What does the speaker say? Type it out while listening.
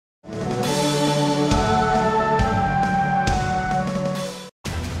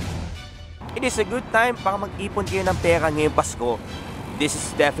it is a good time para mag-ipon kayo ng pera ngayong Pasko. This is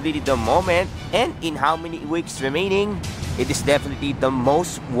definitely the moment, and in how many weeks remaining, it is definitely the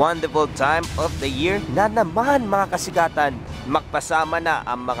most wonderful time of the year na naman mga kasigatan. Magpasama na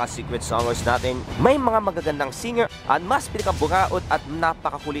ang mga secret songers natin. May mga magagandang singer at mas pinakaburaot at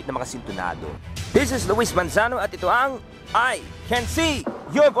napakakulit na mga sintonado. This is Luis Manzano at ito ang I Can See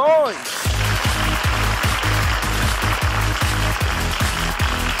Your Voice!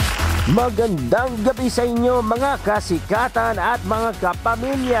 Magandang gabi sa inyo mga kasikatan at mga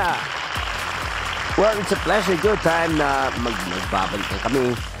kapamilya. Well, it's a pleasure, good time na magbabalik na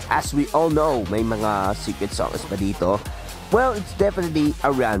kami. As we all know, may mga secret songs pa dito. Well, it's definitely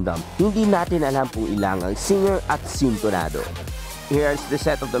a random. Hindi natin alam kung ilang ang singer at sintonado. Here's the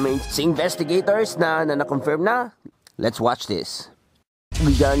set of the main Singvestigators na na-confirm na. Let's watch this.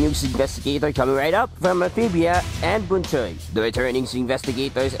 We got a new Singvestigator coming right up from Amphibia and Bunchoy, the returning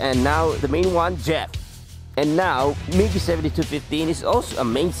Singvestigators, and now the main one, Jeff. And now, Miggy 7215 is also a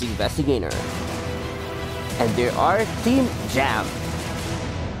main Singvestigator. And there are Team Jam.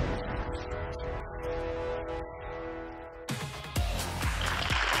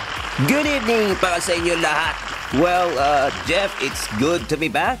 Good evening para sa inyo lahat. Well, Jeff, it's good to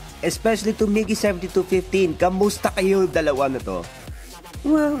be back, especially to Miggy 7215. Kamusta kayo dalawa na to?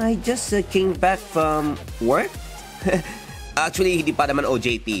 Well, I just came back from work. Actually, hindi pa naman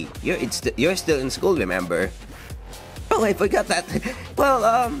OJT. You're still in school, remember? Oh, I forgot that. Well,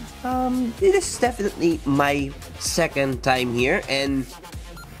 it is definitely my second time here, and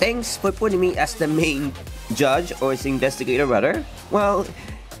thanks for putting me as the main judge or investigator, rather. Well,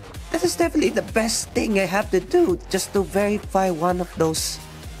 this is definitely the best thing I have to do, just to verify one of those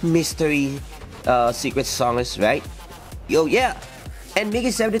mystery secret songs, right? Yo, yeah. And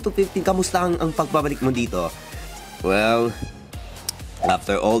Miggy 7215, kamusta ang pagbabalik mo dito? Well,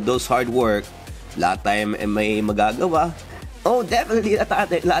 after all those hard work, lahat tayo may magagawa. Oh, definitely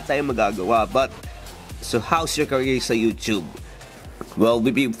lahat tayo magagawa. But, so how's your career sa YouTube? Well,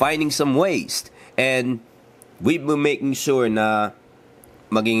 we've been finding some ways. And we've been making sure na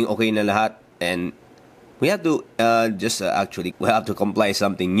maging okay na lahat. And we have to we have to comply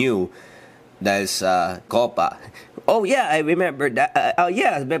something new. That's Copa. Oh yeah, I remember that.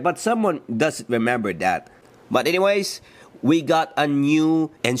 Yeah, but someone doesn't remember that. But anyways, we got a new,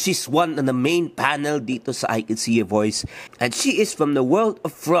 and she's one on the main panel dito sa I Can See Your Voice. And she is from the world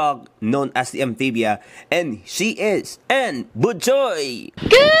of frog, known as the Amphibia. And she is Anne Bujoy.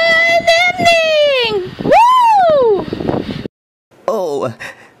 Good evening! Woo! Oh,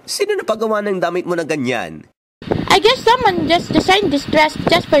 sino na pagawa ng damit mo na ganyan? I guess someone just designed this dress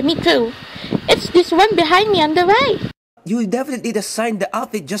just for me too. It's this one behind me on the right. You definitely designed the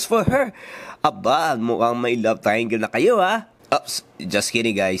outfit just for her. Aba, mukhang may love triangle na kayo, ha? Oops, just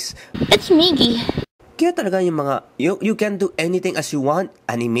kidding, guys. It's Miggy. Kaya talaga yung mga, you can do anything as you want.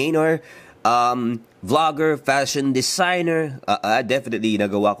 Animator, vlogger, fashion designer. Definitely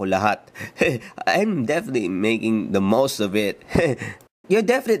nagawa ko lahat. I'm definitely making the most of it. You're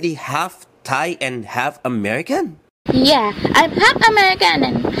definitely half Thai and half American? Yeah, I'm half American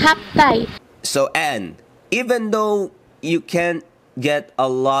and half Thai. So, Anne, even though you can get a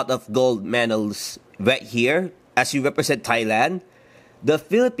lot of gold medals right here as you represent Thailand, the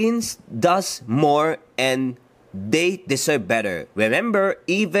Philippines does more and they deserve better. Remember,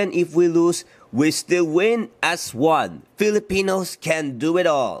 even if we lose, we still win as one. Filipinos can do it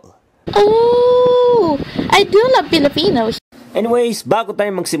all. Oh, I do love Filipinos. Anyways, bago tayo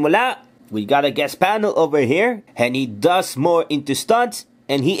magsimula, we got a guest panel over here, and he does more into stunts,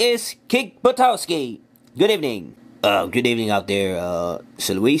 and he is Kik Butowski. Good evening. Good evening out there,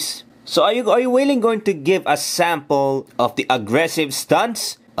 Sir Luis. So are you willing going to give a sample of the aggressive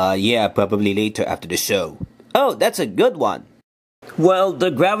stunts? Yeah, probably later after the show. Oh, that's a good one. Well,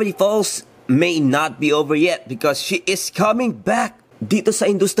 the Gravity Falls may not be over yet because she is coming back dito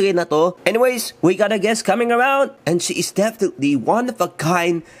sa industriya na to. Anyways, we got a guest coming around, and she is definitely one of a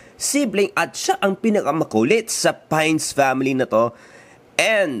kind sibling at siya ang pinakamakulit sa Pines family na to.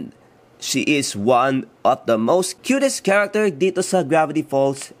 And she is one of the most cutest character dito sa Gravity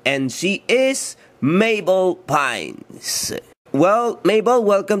Falls, and she is Mabel Pines. Well, Mabel,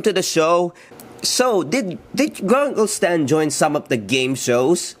 welcome to the show. So, did Grunkle Stan join some of the game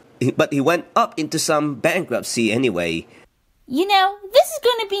shows? But he went up into some bankruptcy anyway. You know, this is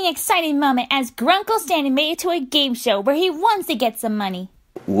going to be an exciting moment as Grunkle Stan made it to a game show where he wants to get some money.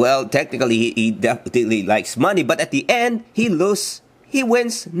 Well, technically, he definitely likes money, but at the end, he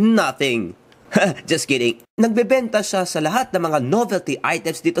wins nothing. Just kidding. Nagbebenta siya sa lahat ng mga novelty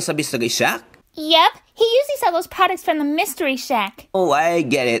items dito sa Mystery Shack? Yep, he usually sells those products from the Mystery Shack. Oh, I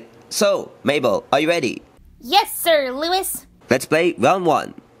get it. So, Mabel, are you ready? Yes, sir, Lewis. Let's play round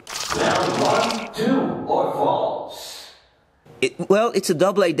 1. Round 1, 2, or false? It's a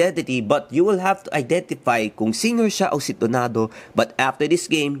double identity, but you will have to identify kung singer siya o sintonado. But after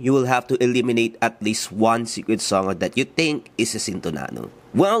this game, you will have to eliminate at least one secret songer that you think is a sintonado.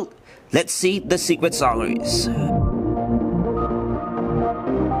 Well, let's see the secret songers.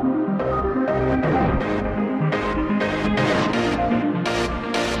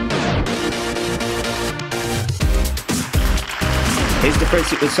 Here's the first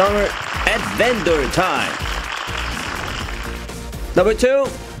secret songer at vendor time. Number 2,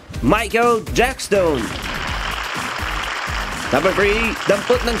 Michael Jackstone. Number 3,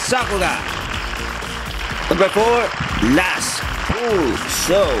 Dampot ng Sakura. Number 4, Last Pool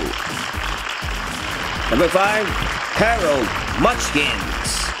Show. Number 5, Harold Munchkins.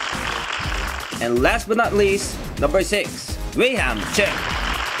 And last but not least, number 6, Graham Check.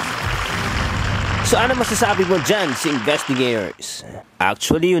 So ano masasabi mo dyan, Singvestigators?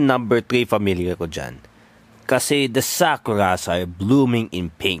 Actually, yung number 3 familiar ko dyan. Kasi the Sakuras are blooming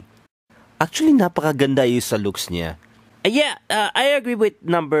in pink. Actually, napakaganda yung sa looks niya. I agree with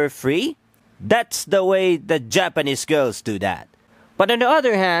number 3. That's the way the Japanese girls do that. But on the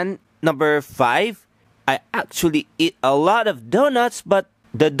other hand, number 5, I actually eat a lot of donuts, but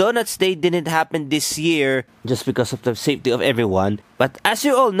the donuts day didn't happen this year just because of the safety of everyone. But as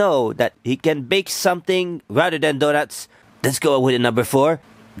you all know that he can bake something rather than donuts, let's go with number 4.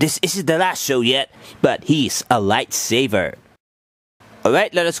 This isn't the last show yet, but he's a lightsaber.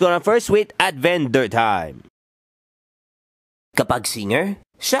 Alright, let us go on first with at vendor time. Kapag singer,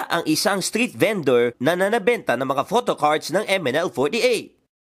 siya ang isang street vendor na nanabenta ng mga photocards ng MNL48.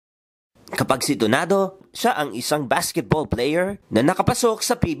 Kapag sintonado, siya ang isang basketball player na nakapasok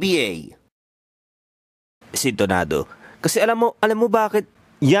sa PBA. Sintonado. Kasi alam mo bakit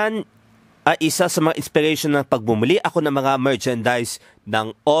yan isa sa mga inspiration ng pagbumuli ako ng mga merchandise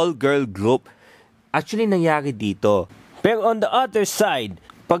ng all-girl group. Actually, nangyari dito. Pero on the other side,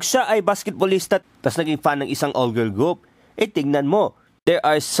 pag siya ay basketballista tas naging fan ng isang all-girl group, tingnan mo, there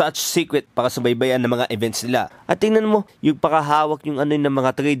are such secret pakasubaybayan ng mga events nila. At tingnan mo, yung pakahawak yung ng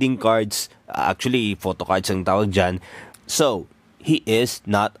mga trading cards, actually, photo cards ang tawag dyan. So, he is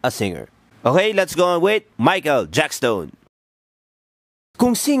not a singer. Okay, let's go on with Michael Jackstone.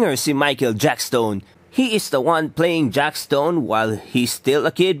 Kung singer si Michael Jackstone, he is the one playing Jackstone while he's still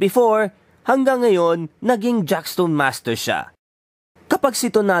a kid before, hanggang ngayon, naging Jackstone master siya. Kapag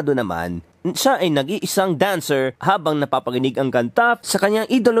sintonado naman, siya ay nag-iisang dancer habang napaparinig ang kanta sa kanyang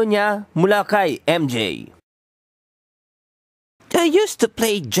idolo niya mula kay MJ. I used to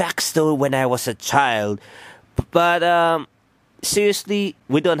play Jackstone when I was a child, but seriously,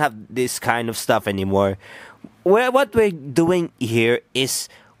 we don't have this kind of stuff anymore. What we're doing here is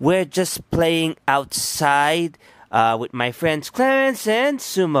we're just playing outside with my friends Clarence and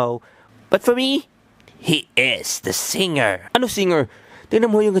Sumo. But for me, he is the singer. Ano singer?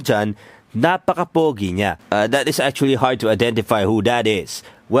 Tingnan mo yung dyan, napaka-pogi niya. That is actually hard to identify who that is.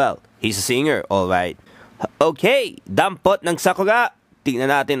 Well, he's a singer, alright. Okay, Dampot ng Sakura.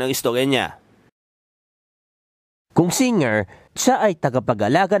 Tingnan natin ang istorya niya. Kung singer, siya ay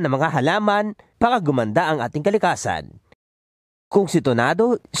tagapag-alaga ng mga halaman para gumanda ang ating kalikasan. Kung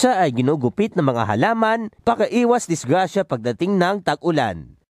sintonado, siya ay ginugupit ng mga halaman para iwas disgrasya pagdating ng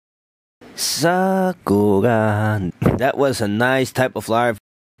tag-ulan. Sakura, that was a nice type of flower.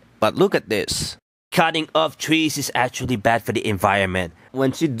 But look at this. Cutting off trees is actually bad for the environment.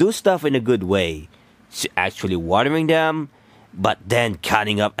 When you do stuff in a good way, you're actually watering them, but then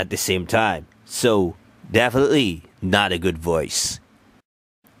cutting up at the same time. So, definitely not a good voice.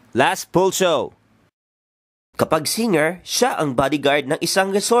 Last poll show. Kapag singer, siya ang bodyguard ng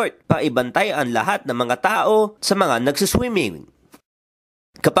isang resort para ibantay ang lahat ng mga tao sa mga nagsiswimming.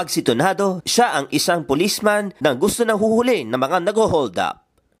 Kapag sintonado, siya ang isang policeman na gusto nang huhuli ng mga nag-hold up.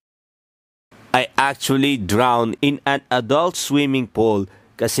 I actually drowned in an adult swimming pool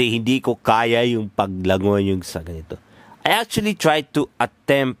kasi hindi ko kaya yung paglangoy yung sa ganito. I actually tried to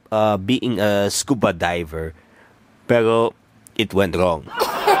attempt being a scuba diver, pero it went wrong.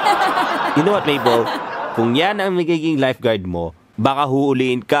 You know what, Mabel? Kung yan ang magiging lifeguard mo, baka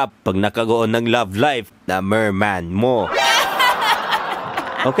huuliin ka pag nakagoon ng love life na merman mo.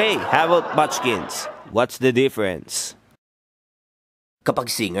 Okay, how about Munchkins? What's the difference?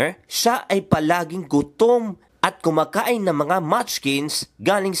 Kapag singer, siya ay palaging gutom at kumakain ng mga Munchkins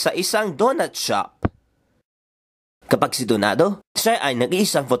galing sa isang donut shop. Kapag sintonado, siya ay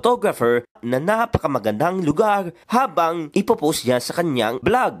nag-iisang photographer na napakamagandang lugar habang ipopost niya sa kanyang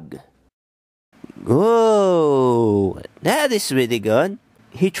vlog. Whoa, that is really good.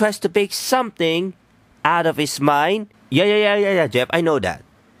 he tries to bake something out of his mind. Yeah, Jeff, I know that.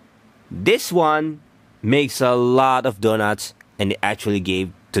 This one makes a lot of donuts and it actually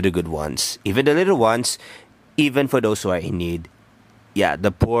gave to the good ones. Even the little ones, even for those who are in need. Yeah,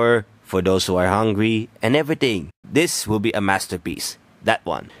 the poor, for those who are hungry, and everything. This will be a masterpiece. That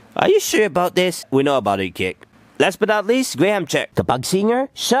one. Are you sure about this? We know about it, Kick. Last but not least, Graham check. Kapag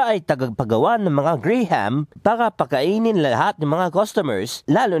singer, siya ay tagapagawa ng mga Graham para pakainin lahat ng mga customers,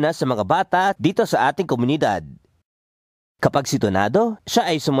 lalo na sa mga bata dito sa ating komunidad. Kapag sitonado, siya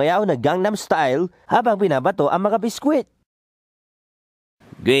ay sumayaw na Gangnam Style habang binabato ang mga biskwit.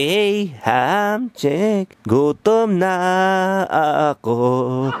 Graham check, gutom na ako.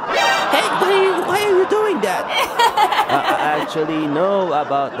 Hey, why are you doing that? I actually know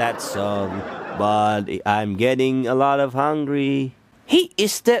about that song, but I'm getting a lot of hungry. He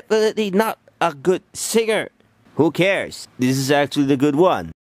is definitely not a good singer. Who cares? This is actually the good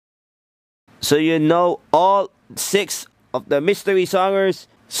one. So you know all 6 of the mystery songers,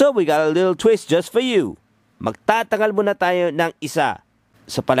 so we got a little twist just for you. Magtatagal muna tayo ng isa.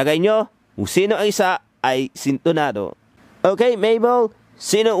 Sa palagay nyo, kung sino ang isa ay sintonado. Okay, Mabel,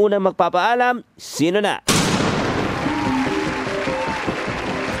 sino unang magpapaalam? Sino na?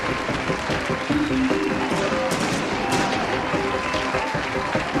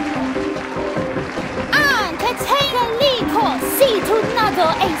 Ang katangaliko si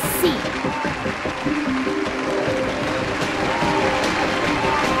Tunado AC.